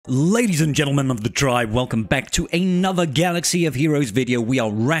Ladies and gentlemen of the tribe, welcome back to another Galaxy of Heroes video. We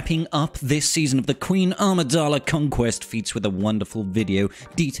are wrapping up this season of the Queen Amidala Conquest feats with a wonderful video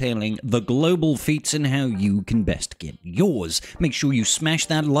detailing the global feats and how you can best get yours. Make sure you smash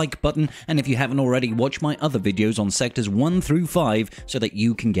that like button, and if you haven't already, watch my other videos on sectors 1 through 5 so that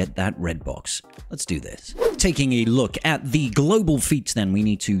you can get that red box. Let's do this. Taking a look at the global feats then, we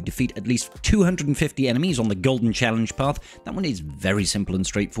need to defeat at least 250 enemies on the golden challenge path. That one is very simple and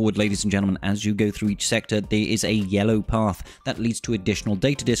straightforward, ladies and gentlemen. As you go through each sector, there is a yellow path that leads to additional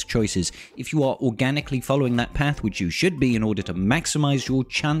data disk choices. If you are organically following that path, which you should be in order to maximize your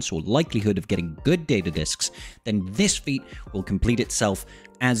chance or likelihood of getting good data disks, then this feat will complete itself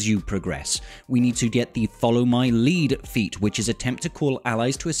as you progress. We need to get the Follow My Lead feat, which is attempt to call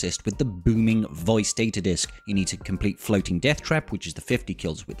allies to assist with the booming voice data disk. You need to complete Floating Death Trap, which is the 50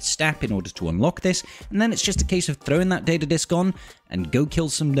 kills with STAP in order to unlock this, and then it's just a case of throwing that data disk on and go kill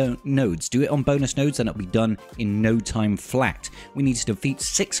some nodes. Do it on bonus nodes and it'll be done in no time flat. We need to defeat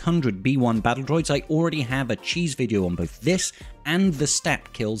 600 B1 battle droids. I already have a cheese video on both this and the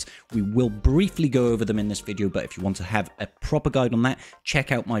STAP kills. We will briefly go over them in this video, but if you want to have a proper guide on that,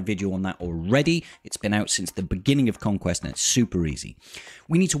 check out my video on that already. It's been out since the beginning of Conquest and it's super easy.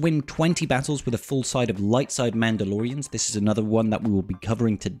 We need to win 20 battles with a full side of light side Mandalorians. This is another one that we will be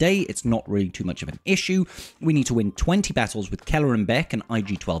covering today. It's not really too much of an issue. We need to win 20 battles with Kelleran Beck and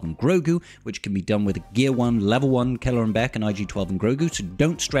IG-12 and Grogu, which can be done with a Gear 1, Level 1 Kelleran Beck and IG-12 and Grogu, so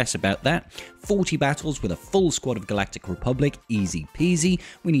don't stress about that. 40 battles with a full squad of Galactic Republic, easy peasy.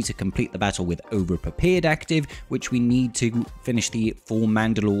 We need to complete the battle with Over-Prepared active, which we need to finish the 4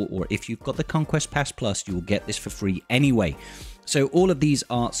 Mandalore, or if you've got the Conquest Pass Plus, you will get this for free anyway. So all of these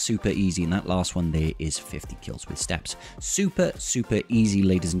are super easy, and that last one there is 50 kills with steps. Super easy,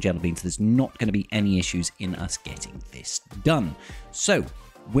 ladies and gentlemen, so there's not going to be any issues in us getting this done. So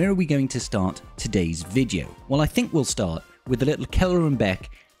where are we going to start today's video? Well, I think we'll start with a little Kelleran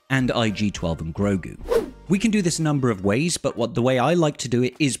Beck and IG-12 and Grogu. We can do this a number of ways, but the way I like to do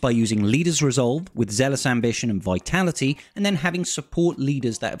it is by using Leader's Resolve with Zealous Ambition and Vitality, and then having support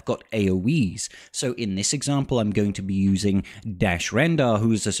leaders that have got AoEs. So in this example, I'm going to be using Dash Rendar,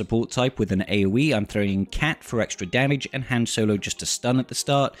 who is a support type with an AoE. I'm throwing in Cat for extra damage and Han Solo just to stun at the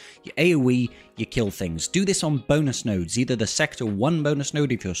start. Your AoE, you kill things. Do this on bonus nodes, either the Sector 1 bonus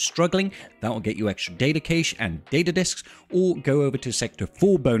node if you're struggling, that will get you extra data cache and data disks, or go over to Sector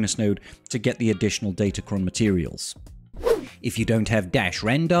 4 bonus node to get the additional datacron materials. If you don't have Dash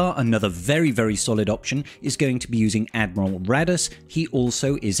Rendar, another very solid option is going to be using Admiral Raddus. He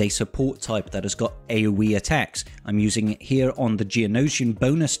also is a support type that has got AoE attacks. I'm using it here on the Geonosian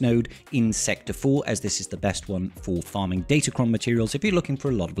bonus node in Sector 4, as this is the best one for farming datacron materials if you're looking for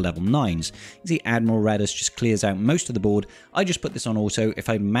a lot of level 9s. You see Admiral Raddus just clears out most of the board. I just put this on auto. If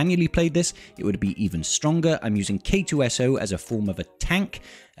I manually played this, it would be even stronger. I'm using K2SO as a form of a tank.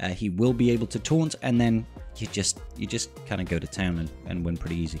 He will be able to taunt, and then you just kind of go to town and win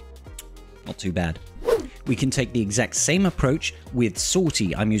pretty easy. Not too bad. We can take the exact same approach with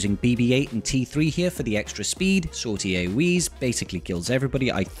Sortie. I'm using BB-8 and T3 here for the extra speed. Sortie AoEs basically kills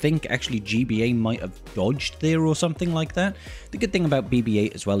everybody. I think actually GBA might have dodged there or something like that. The good thing about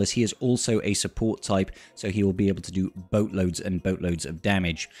BB-8 as well is he is also a support type, so he will be able to do boatloads and boatloads of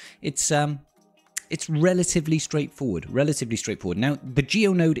damage. It's relatively straightforward, Now, the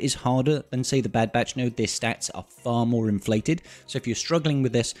Geo node is harder than, say, the Bad Batch node. Their stats are far more inflated. So if you're struggling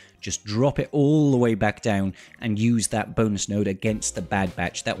with this, just drop it all the way back down and use that bonus node against the Bad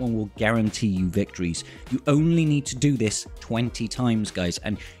Batch. That one will guarantee you victories. You only need to do this 20 times, guys,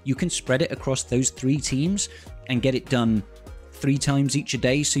 and you can spread it across those 3 teams and get it done 3 times each a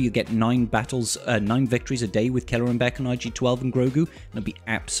day, so you get 9 victories a day with Kelleran Beck and IG-12 and Grogu, and it'll be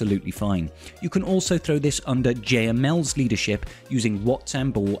absolutely fine. You can also throw this under JML's leadership using Wat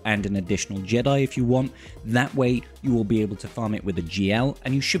Tambor and an additional Jedi if you want. That way you will be able to farm it with a GL,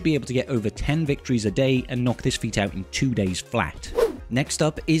 and you should be able to get over 10 victories a day and knock this feat out in 2 days flat. Next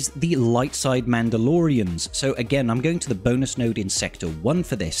up is the light side Mandalorians. So again, I'm going to the bonus node in Sector 1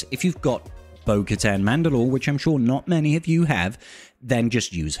 for this. If you've got Bo-Katan Mandalore, which I'm sure not many of you have, then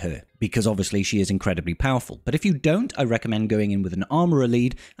just use her, because obviously she is incredibly powerful. But if you don't, I recommend going in with an Armorer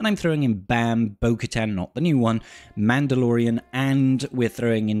lead, and I'm throwing in Bam, Bo-Katan, not the new one, Mandalorian, and we're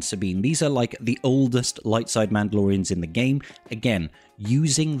throwing in Sabine. These are like the oldest light side Mandalorians in the game. Again,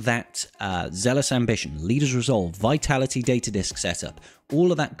 using that Zealous Ambition, Leader's Resolve, Vitality data disk setup,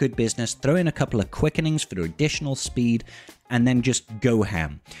 all of that good business, throw in a couple of quickenings for additional speed, and then just go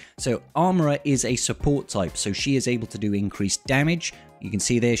ham. So Armorer is a support type, so she is able to do increased damage. You can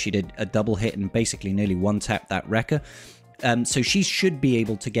see there she did a double hit and basically nearly one-tap that Wrecker. So she should be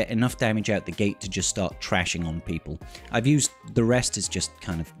able to get enough damage out the gate to just start trashing on people. I've used the rest as just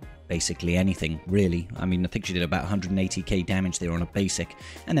kind of basically anything, really. I mean, I think she did about 180k damage there on a basic,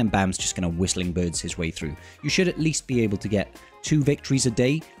 and then Bam's just going to whistling birds his way through. You should at least be able to get 2 victories a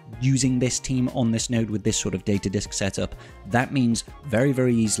day using this team on this node with this sort of data disk setup. That means very,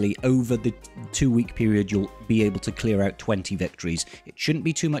 very easily over the 2-week period, you'll be able to clear out 20 victories. It shouldn't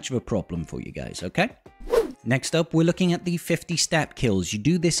be too much of a problem for you guys, okay? Next up, we're looking at the 50 STAP kills. You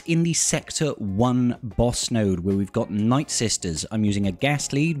do this in the Sector 1 boss node, where we've got Night Sisters. I'm using a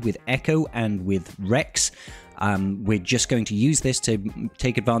gas lead with Echo and with Rex. We're just going to use this to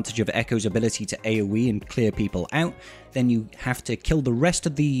take advantage of Echo's ability to AoE and clear people out. Then you have to kill the rest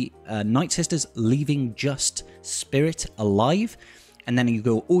of the Night Sisters, leaving just Spirit alive. And then you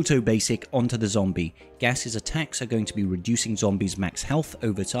go auto basic onto the zombie. Gas's attacks are going to be reducing zombies' max health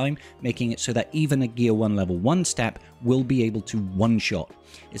over time, making it so that even a Gear 1 level 1 STAP will be able to one-shot.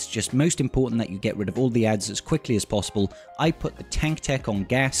 It's just most important that you get rid of all the adds as quickly as possible. I put the tank tech on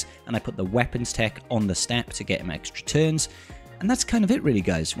Gas, and I put the weapons tech on the STAP to get him extra turns. And that's kind of it really,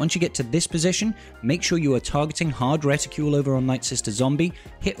 guys. Once you get to this position, make sure you are targeting hard reticule over on Night Sister Zombie,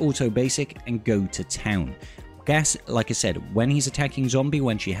 hit auto basic, and go to town. Gas, like I said, when he's attacking Zombie,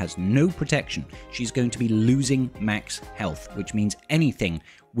 when she has no protection, she's going to be losing max health, which means anything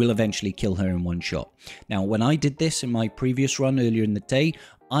will eventually kill her in one shot. Now, when I did this in my previous run earlier in the day,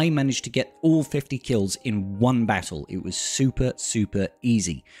 I managed to get all 50 kills in one battle. It was super, super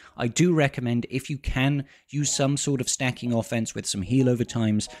easy. I do recommend, if you can, use some sort of stacking offense with some heal over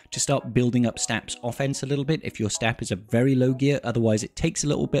times to start building up STAP's offense a little bit if your STAP is a very low gear, otherwise it takes a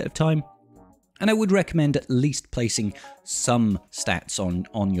little bit of time. And I would recommend at least placing some stats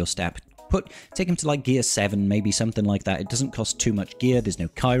on your STAP. Take him to like gear 7, maybe something like that. It doesn't cost too much gear, there's no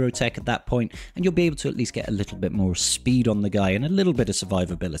chirotech at that point, and you'll be able to at least get a little bit more speed on the guy and a little bit of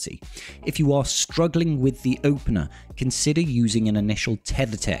survivability. If you are struggling with the opener, consider using an initial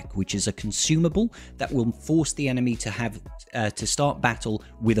tether tech, which is a consumable that will force the enemy to have to start battle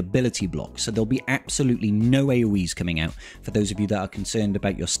with ability blocks. So there'll be absolutely no AoEs coming out for those of you that are concerned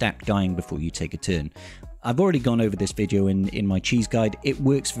about your STAP dying before you take a turn. I've already gone over this video in my cheese guide. It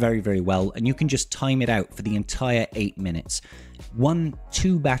works very, very well, and you can just time it out for the entire 8 minutes.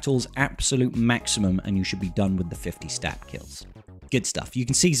 1-2 battles, absolute maximum, and you should be done with the 50 STAP kills. Good stuff. You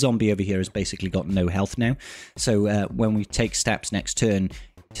can see Zombie over here has basically got no health now, so when we take STAP's next turn,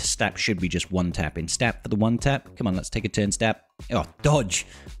 STAP should be just one tap in. STAP for the one tap. Come on, let's take a turn, STAP. Oh, dodge.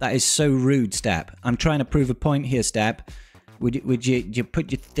 That is so rude, STAP. I'm trying to prove a point here, STAP. Would you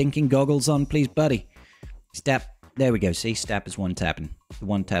put your thinking goggles on, please, buddy? STAP. There we go. See, STAP is one tapping. The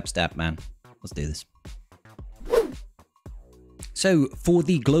one tap STAP, man. Let's do this. So, for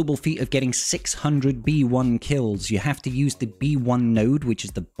the global feat of getting 600 B1 kills, you have to use the B1 node, which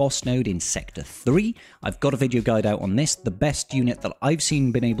is the boss node in Sector 3. I've got a video guide out on this. The best unit that I've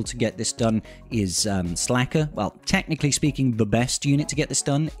seen been able to get this done is Slacker. Well, technically speaking, the best unit to get this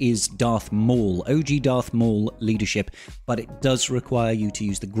done is Darth Maul, OG Darth Maul leadership, but it does require you to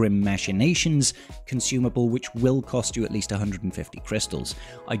use the Grim Machinations consumable, which will cost you at least 150 crystals.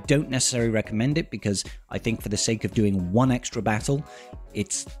 I don't necessarily recommend it because I think for the sake of doing one extra battle,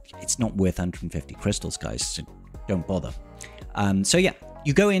 it's not worth 150 crystals, guys, so don't bother. So yeah,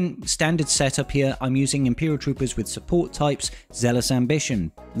 you go in standard setup here. I'm using Imperial Troopers with support types, Zealous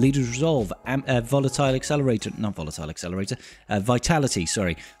Ambition, Leader's Resolve, Vitality,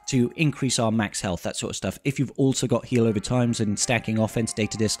 sorry, to increase our max health, that sort of stuff. If you've also got heal over times and stacking offense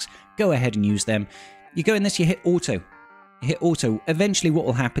data discs, go ahead and use them. You go in this, you hit auto. Hit auto. Eventually what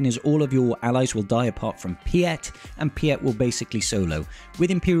will happen is all of your allies will die apart from Piet, and Piet will basically solo.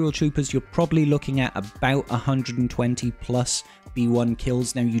 With Imperial Troopers, you're probably looking at about 120 plus B1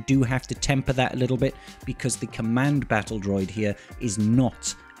 kills. Now, you do have to temper that a little bit because the command battle droid here is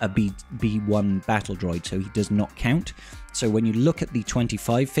not a B1 battle droid, so he does not count. So when you look at the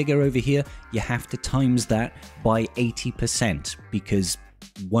 25 figure over here, you have to times that by 80% because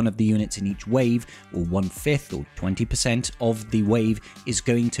one of the units in each wave, or 1/5 or 20% of the wave, is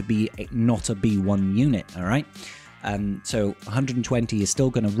going to be not a B1 unit, all right? So 120 is still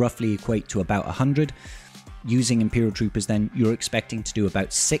going to roughly equate to about 100. Using Imperial Troopers, then, you're expecting to do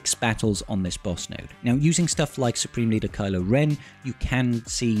about 6 battles on this boss node. Now, using stuff like Supreme Leader Kylo Ren, you can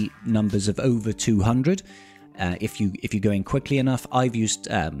see numbers of over 200. If you're going quickly enough. I've used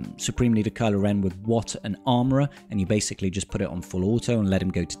Supreme Leader Kelleran with Watt and Armorer, and you basically just put it on full auto and let him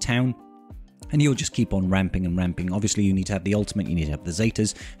go to town. And you'll just keep on ramping and ramping. Obviously, you need to have the ultimate, you need to have the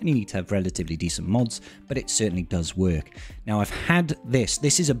Zetas, and you need to have relatively decent mods, but it certainly does work. Now, I've had this.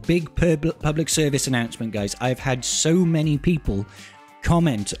 This is a big public service announcement, guys. I've had so many people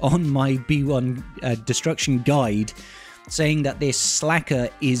comment on my B1 destruction guide saying that this slacker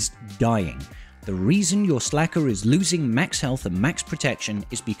is dying. The reason your slacker is losing max health and max protection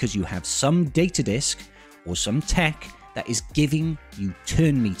is because you have some data disk or some tech that is giving you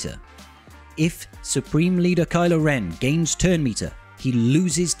turn meter. If Supreme Leader Kylo Ren gains turn meter, he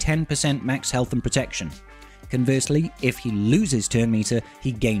loses 10% max health and protection. Conversely, if he loses turn meter,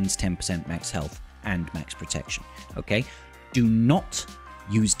 he gains 10% max health and max protection. Okay? Do not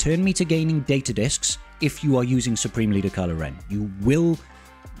use turn meter gaining data disks if you are using Supreme Leader Kylo Ren. You will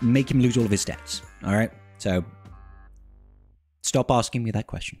make him lose all of his stats. Alright? So, stop asking me that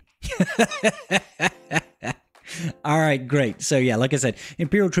question. Alright, great. So yeah, like I said,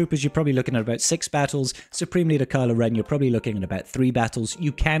 Imperial Troopers, you're probably looking at about 6 battles. Supreme Leader Kylo Ren, you're probably looking at about 3 battles.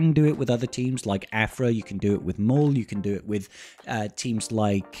 You can do it with other teams like Afra, you can do it with Maul, you can do it with teams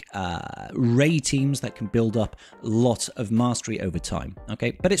like Rey teams that can build up a lot of mastery over time,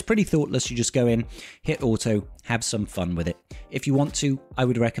 okay? But it's pretty thoughtless. You just go in, hit auto, have some fun with it. If you want to, I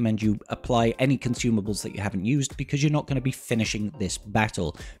would recommend you apply any consumables that you haven't used because you're not going to be finishing this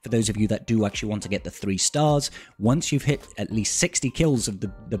battle. For those of you that do actually want to get the 3 stars, once you've hit at least 60 kills of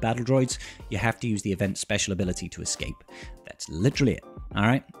the battle droids, you have to use the event special ability to escape. That's literally it.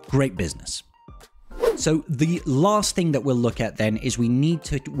 Alright? Great business. So the last thing that we'll look at then is we need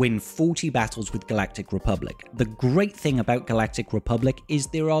to win 40 battles with Galactic Republic. The great thing about Galactic Republic is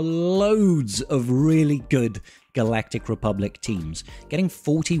there are loads of really good Galactic Republic teams. Getting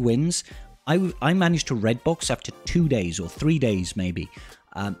 40 wins, I managed to red box after 2 days or 3 days maybe.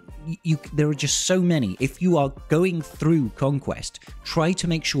 There are just so many. If you are going through Conquest, try to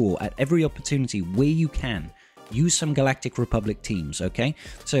make sure at every opportunity where you can, use some Galactic Republic teams, okay?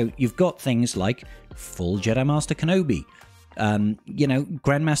 So you've got things like full Jedi Master Kenobi. You know,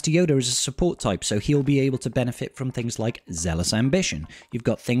 Grandmaster Yoda is a support type, so he'll be able to benefit from things like Zealous Ambition. You've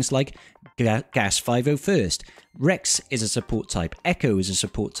got things like Gas 501st. Rex is a support type. Echo is a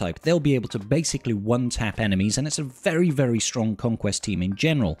support type. They'll be able to basically one-tap enemies, and it's a very, very strong Conquest team in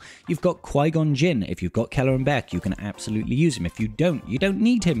general. You've got Qui-Gon Jinn. If you've got Kelleran Beck, you can absolutely use him. If you don't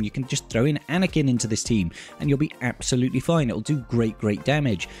need him. You can just throw in Anakin into this team, and you'll be absolutely fine. It'll do great, great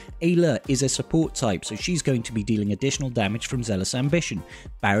damage. Ayla is a support type, so she's going to be dealing additional damage from Zealous Ambition.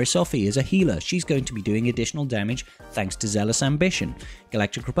 Barriss Offee is a healer. She's going to be doing additional damage thanks to Zealous Ambition.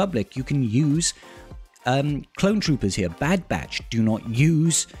 Galactic Republic, you can use Clone Troopers here. Bad Batch, do not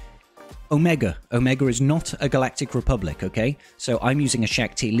use Omega. Omega is not a Galactic Republic, okay? So I'm using a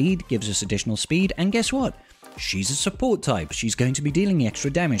Shakti lead, gives us additional speed, and guess what? She's a support type. She's going to be dealing extra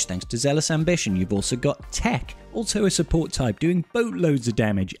damage thanks to Zealous Ambition. You've also got Tech, also a support type, doing boatloads of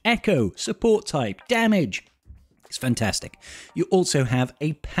damage. Echo, support type, damage. It's fantastic. You also have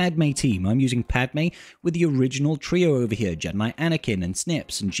a Padme team. I'm using Padme with the original trio over here, Jedi Anakin and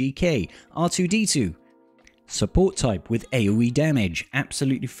Snips and GK, R2-D2. Support type with AoE damage.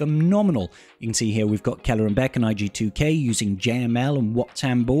 Absolutely phenomenal. You can see here we've got Kelleran Beck and IG2K using JML and Wat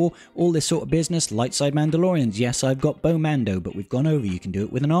Tambor, all this sort of business. Light side Mandalorians. Yes, I've got Bo Mando, but we've gone over. You can do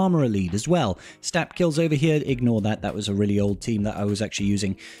it with an Armorer lead as well. STAP Kills over here. Ignore that. That was a really old team that I was actually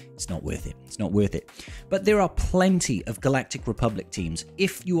using. It's not worth it. It's not worth it. But there are plenty of Galactic Republic teams.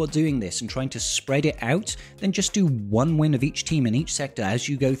 If you are doing this and trying to spread it out, then just do 1 win of each team in each sector as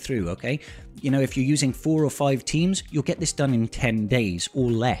you go through, okay? You know, if you're using 4 or 5 teams, you'll get this done in 10 days or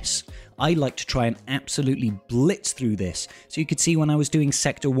less. I like to try and absolutely blitz through this. So you could see when I was doing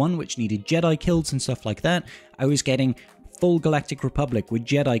Sector 1, which needed Jedi kills and stuff like that, I was getting full Galactic Republic with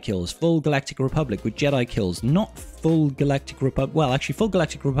Jedi kills, full Galactic Republic with Jedi kills, not full Galactic Republic, well, actually full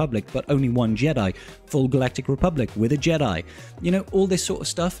Galactic Republic, but only 1 Jedi, full Galactic Republic with a Jedi, you know, all this sort of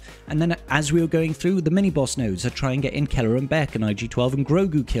stuff. And then as we were going through, the mini-boss nodes, I try and get in Kelleran Beck and IG-12 and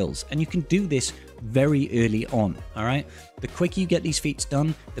Grogu kills, and you can do this very early on, alright? The quicker you get these feats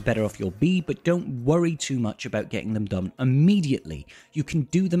done, the better off you'll be, but don't worry too much about getting them done immediately. You can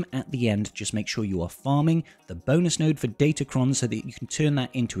do them at the end, just make sure you are farming the bonus node for Datacron so that you can turn that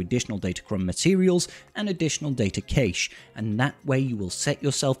into additional Datacron materials and additional data cache, and that way you will set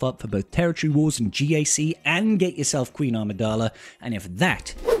yourself up for both Territory Wars and GAC and get yourself Queen Amidala, and if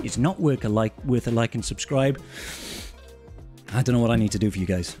that is not worth a like and subscribe, I don't know what I need to do for you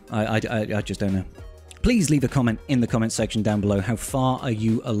guys. I just don't know. Please leave a comment in the comment section down below. How far are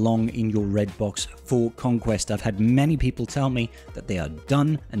you along in your red box for Conquest? I've had many people tell me that they are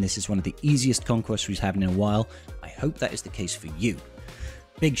done, and this is one of the easiest Conquests we've had in a while. I hope that is the case for you.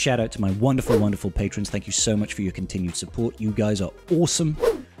 Big shout out to my wonderful, wonderful patrons. Thank you so much for your continued support. You guys are awesome.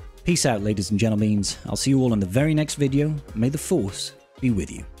 Peace out, ladies and gentlemen. I'll see you all in the very next video. May the Force be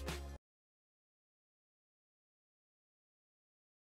with you.